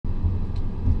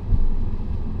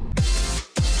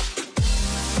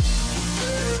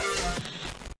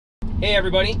Hey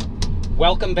everybody,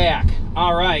 welcome back.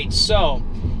 All right, so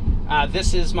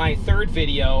this is my third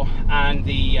video on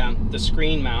the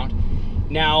screen mount.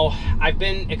 Now, I've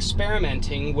been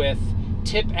experimenting with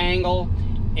tip angle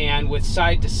and with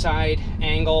side-to-side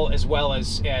angle as well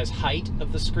as height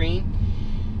of the screen.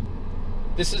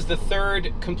 This is the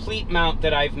third complete mount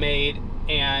that I've made,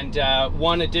 and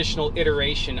one additional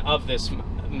iteration of this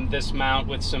mount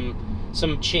with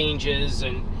some changes,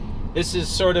 and this is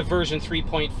sort of version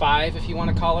 3.5, if you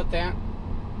want to call it that.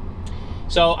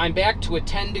 So I'm back to a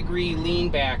 10-degree lean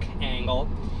back angle.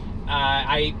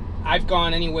 I've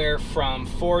gone anywhere from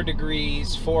 4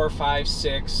 degrees, 4, 5,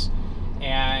 6,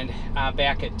 and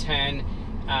back at 10.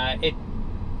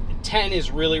 10 is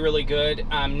really good.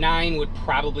 9 would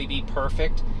probably be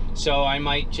perfect. So I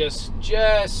might just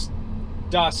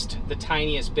dust the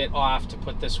tiniest bit off to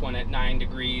put this one at 9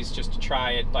 degrees just to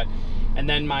try it. And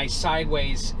then my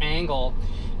sideways angle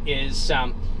is,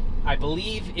 I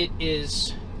believe it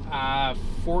is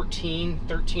 13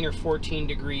 or 14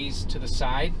 degrees to the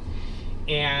side.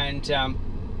 And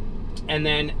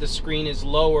then the screen is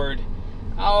lowered,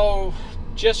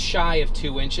 just shy of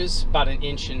 2 inches, about an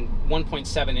inch and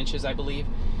 1.7 inches, I believe.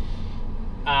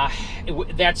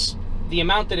 That's the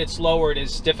amount that it's lowered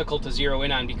is difficult to zero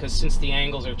in on, because since the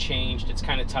angles are changed, it's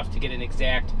kind of tough to get an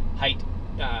exact height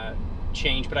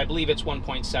change, but I believe it's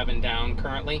 1.7 down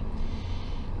currently.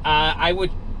 I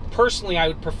would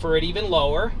prefer it even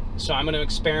lower, so I'm going to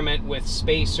experiment with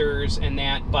spacers and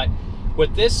that. But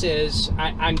what this is,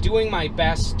 I'm doing my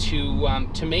best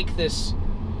to make this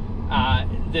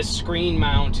this screen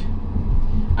mount,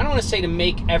 I don't want to say to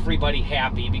make everybody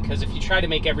happy, because if you try to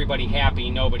make everybody happy,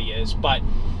 nobody is, but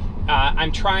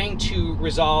I'm trying to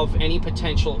resolve any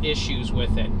potential issues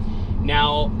with it.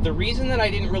 Now, the reason that I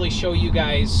didn't really show you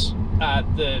guys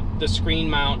the screen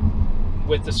mount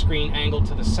with the screen angled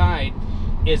to the side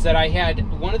is that I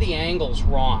had one of the angles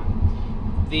wrong.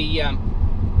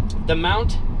 The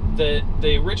mount,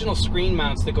 the original screen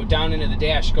mounts that go down into the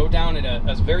dash go down at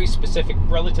a very specific,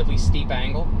 relatively steep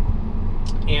angle,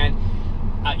 and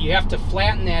you have to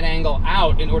flatten that angle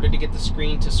out in order to get the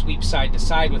screen to sweep side to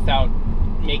side without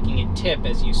making it tip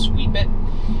as you sweep it.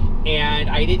 And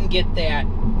I didn't get that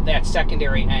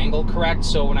secondary angle correct,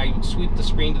 so when I sweep the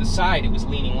screen to the side, it was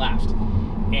leaning left,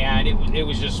 and it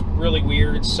was just really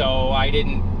weird. So I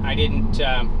didn't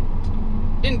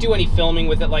do any filming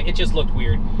with it. Like, it just looked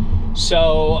weird.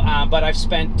 So but I've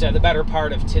spent the better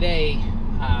part of today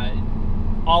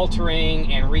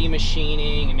altering and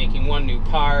remachining and making one new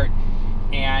part,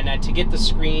 and to get the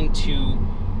screen to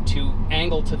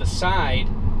angle to the side,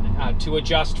 to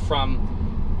adjust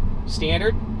from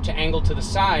standard to angle to the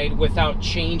side without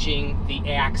changing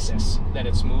the axis that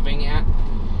it's moving at.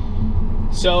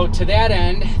 So to that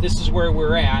end, this is where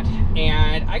we're at,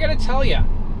 and I gotta tell you,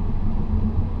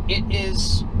 it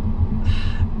is,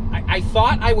 I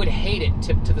thought I would hate it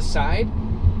tipped to the side,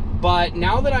 but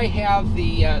now that I have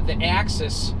the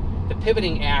axis, the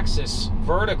pivoting axis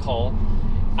vertical,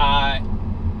 I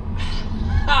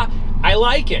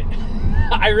like it.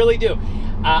 I really do.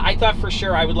 I thought for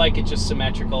sure I would like it just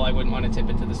symmetrical. I wouldn't want to tip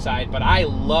it to the side, but I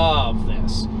love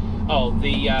this. Oh,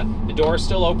 the door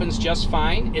still opens just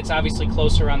fine. It's obviously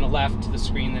closer on the left to the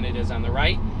screen than it is on the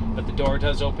right, but the door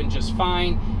does open just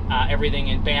fine. Everything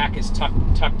in back is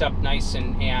tucked up nice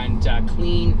and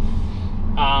clean.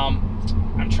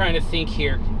 I'm trying to think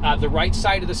here. The right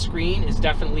side of the screen is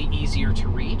definitely easier to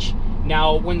reach.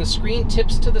 Now, when the screen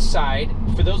tips to the side,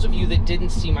 for those of you that didn't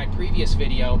see my previous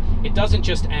video, it doesn't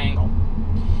just angle.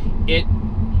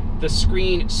 The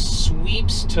screen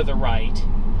sweeps to the right.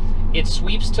 It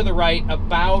sweeps to the right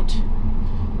about,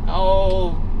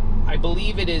 I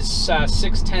believe it is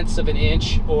 0.6 of an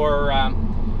inch, or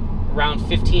around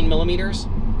 15 millimeters.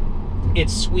 It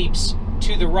sweeps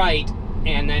to the right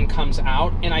and then comes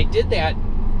out. And I did that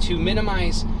to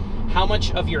minimize how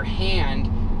much of your hand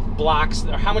blocks,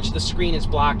 or how much of the screen is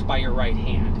blocked by your right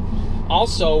hand.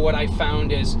 Also, what I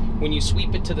found is when you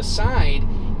sweep it to the side,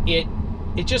 it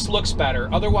just looks better.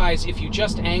 Otherwise, if you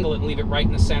just angle it and leave it right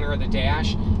in the center of the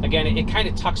dash, again, it kind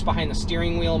of tucks behind the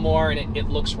steering wheel more, and it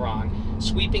looks wrong.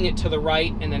 Sweeping it to the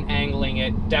right and then angling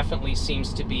it definitely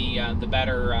seems to be the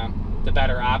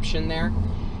better option there.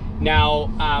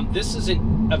 Now, this is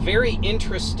a very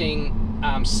interesting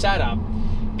setup,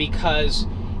 because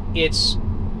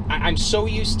I'm so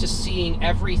used to seeing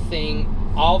everything,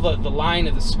 all the line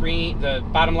of the screen, the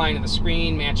bottom line of the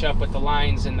screen match up with the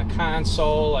lines in the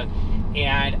console,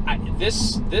 and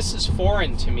this is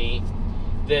foreign to me.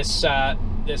 This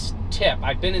tip.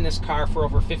 I've been in this car for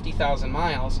over 50,000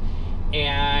 miles,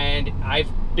 and I've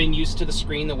been used to the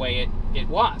screen the way it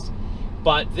was.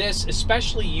 But this,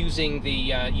 especially using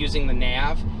the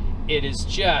nav, it is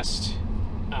just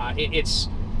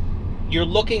you're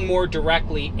looking more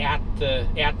directly at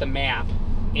the map.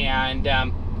 And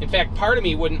in fact, part of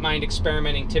me wouldn't mind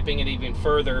experimenting tipping it even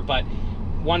further, but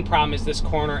one problem is this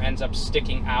corner ends up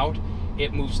sticking out.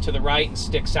 It moves to the right and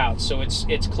sticks out, so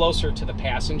it's closer to the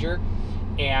passenger,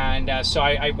 and so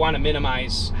I want to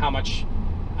minimize how much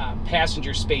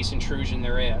passenger space intrusion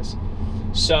there is.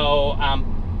 So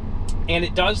and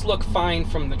it does look fine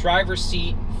from the driver's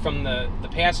seat, from the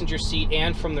passenger seat,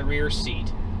 and from the rear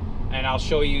seat, and I'll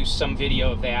show you some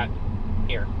video of that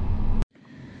here.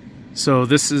 So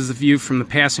this is the view from the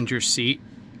passenger seat.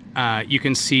 You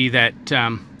can see that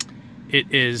it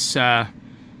is,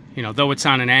 you know, though it's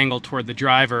on an angle toward the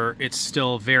driver, it's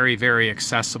still very, very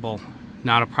accessible.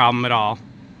 Not a problem at all.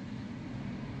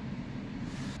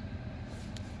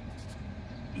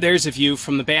 There's a view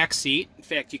from the back seat. In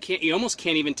fact, you almost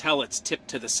can't even tell it's tipped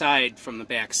to the side from the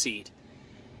back seat.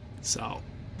 So,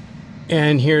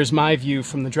 and here's my view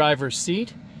from the driver's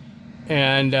seat.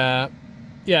 And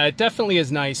yeah, it definitely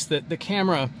is nice that the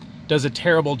camera does a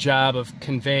terrible job of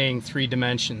conveying 3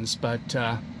 dimensions, but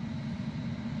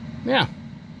yeah,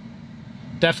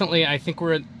 definitely I think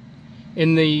we're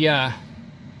in the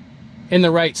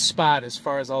right spot as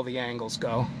far as all the angles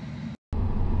go.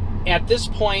 At this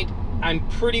point, I'm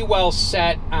pretty well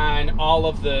set on all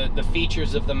of the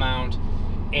features of the mount,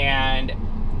 and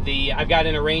I've got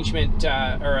an arrangement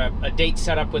or a date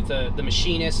set up with the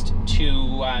machinist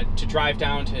to drive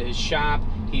down to his shop.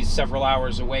 He's several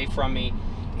hours away from me,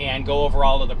 and go over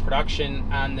all of the production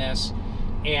on this.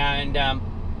 And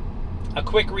a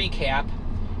quick recap: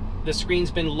 the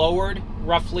screen's been lowered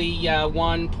roughly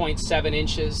 1.7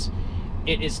 inches.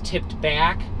 It is tipped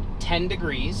back 10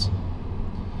 degrees,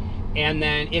 and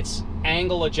then it's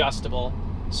angle adjustable,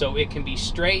 so it can be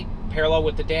straight, parallel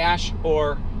with the dash,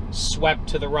 or swept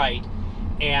to the right.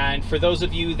 And for those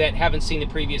of you that haven't seen the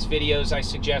previous videos, I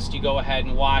suggest you go ahead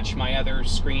and watch my other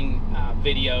screen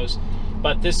videos.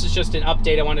 But this is just an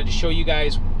update. I wanted to show you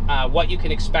guys what you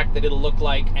can expect that it'll look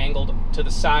like angled to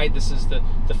the side. This is the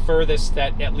furthest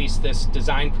that at least this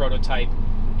design prototype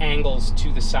angles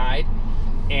to the side.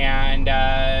 And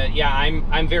yeah,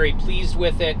 I'm very pleased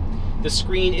with it. The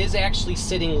screen is actually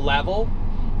sitting level,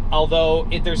 although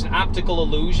there's an optical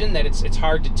illusion that it's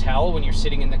hard to tell when you're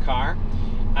sitting in the car.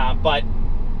 But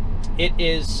it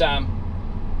is,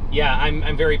 yeah,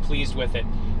 I'm very pleased with it.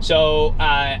 So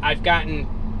I've gotten,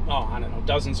 oh, I don't know,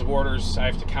 dozens of orders. I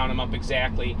have to count them up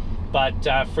exactly.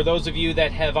 But for those of you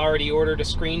that have already ordered a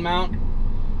screen mount,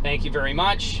 thank you very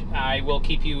much. I will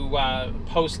keep you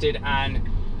posted on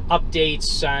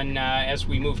updates on as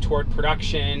we move toward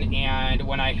production, and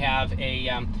when I have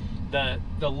a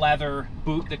the leather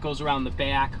boot that goes around the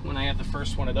back, when I have the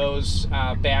first one of those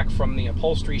back from the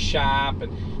upholstery shop,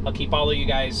 and I'll keep all of you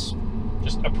guys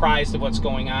just apprised of what's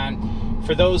going on.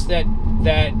 For those that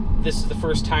this is the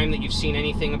first time that you've seen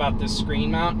anything about this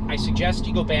screen mount, I suggest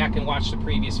you go back and watch the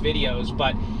previous videos.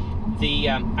 But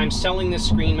I'm selling this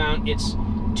screen mount. It's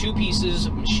 2 pieces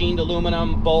of machined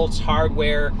aluminum, bolts,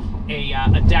 hardware,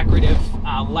 a decorative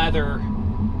leather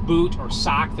boot or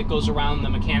sock that goes around the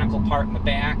mechanical part in the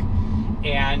back,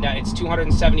 and it's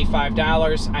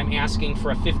 $275. I'm asking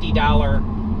for a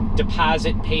 $50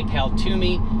 deposit PayPal to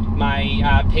me. My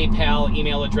PayPal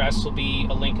email address will be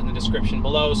a link in the description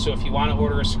below, so if you want to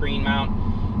order a screen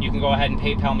mount, you can go ahead and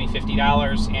PayPal me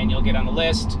 $50 and you'll get on the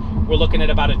list. We're looking at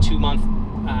about a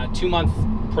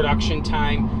 2-month production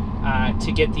time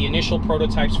to get the initial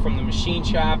prototypes from the machine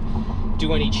shop,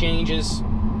 do any changes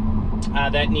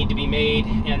that need to be made,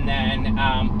 and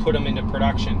then put them into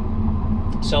production.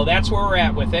 So that's where we're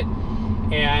at with it,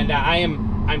 and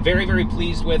I'm very, very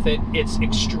pleased with it. It's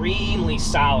extremely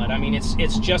solid. I mean,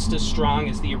 it's just as strong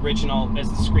as the original, as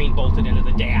the screen bolted into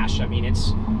the dash. I mean,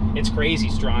 it's crazy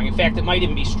strong. In fact, it might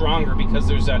even be stronger because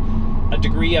there's a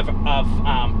degree of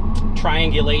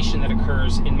triangulation that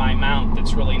occurs in my mount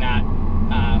that's really not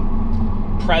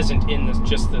present in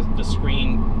just the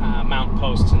screen mount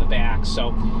posts in the back.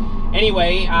 So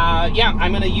anyway, yeah,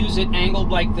 I'm going to use it angled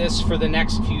like this for the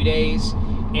next few days,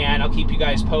 and I'll keep you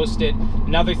guys posted.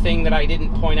 Another thing that I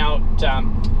didn't point out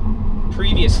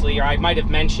previously, or I might have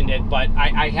mentioned it, but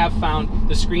I have found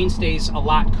the screen stays a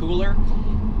lot cooler.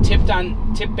 Tipped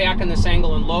back on this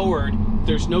angle and lowered,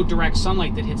 there's no direct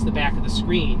sunlight that hits the back of the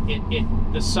screen.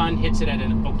 The sun hits it at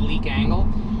an oblique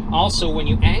angle. Also, when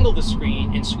you angle the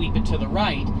screen and sweep it to the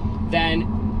right,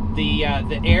 then the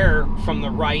air from the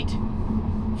right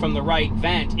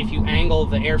vent, if you angle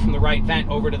the air from the right vent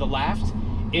over to the left,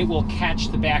 it will catch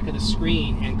the back of the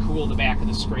screen and cool the back of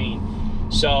the screen.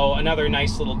 So another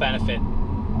nice little benefit.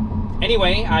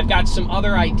 Anyway, I've got some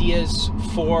other ideas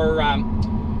for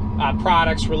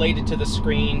products related to the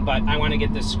screen, but I want to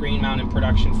get this screen mount in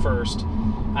production first.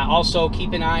 Also,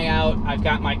 keep an eye out. I've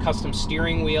got my custom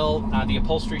steering wheel. The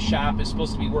upholstery shop is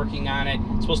supposed to be working on it.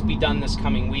 It's supposed to be done this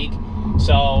coming week.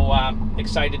 So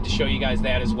excited to show you guys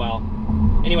that as well.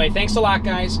 Anyway, thanks a lot,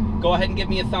 guys. Go ahead and give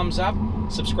me a thumbs up.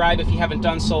 Subscribe if you haven't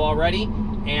done so already.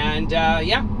 And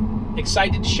yeah,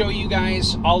 excited to show you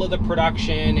guys all of the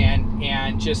production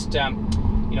and just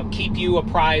you know, keep you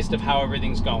apprised of how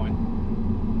everything's going.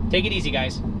 Take it easy,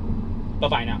 guys.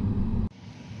 Bye-bye now.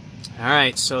 All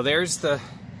right, so there's the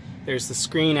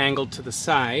screen angled to the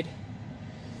side.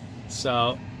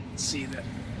 So see that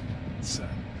it's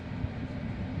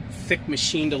thick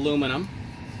machined aluminum,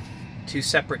 2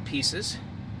 separate pieces.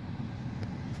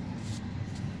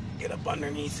 Get up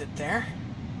underneath it there.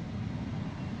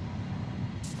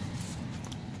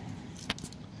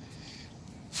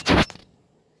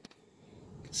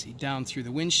 See down through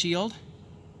the windshield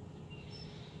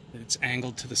that it's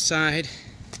angled to the side.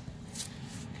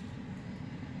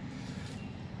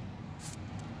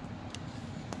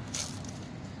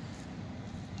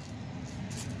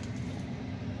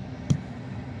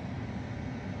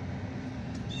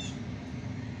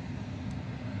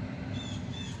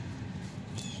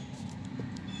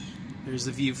 There's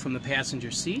the view from the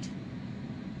passenger seat.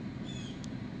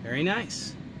 Very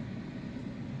nice.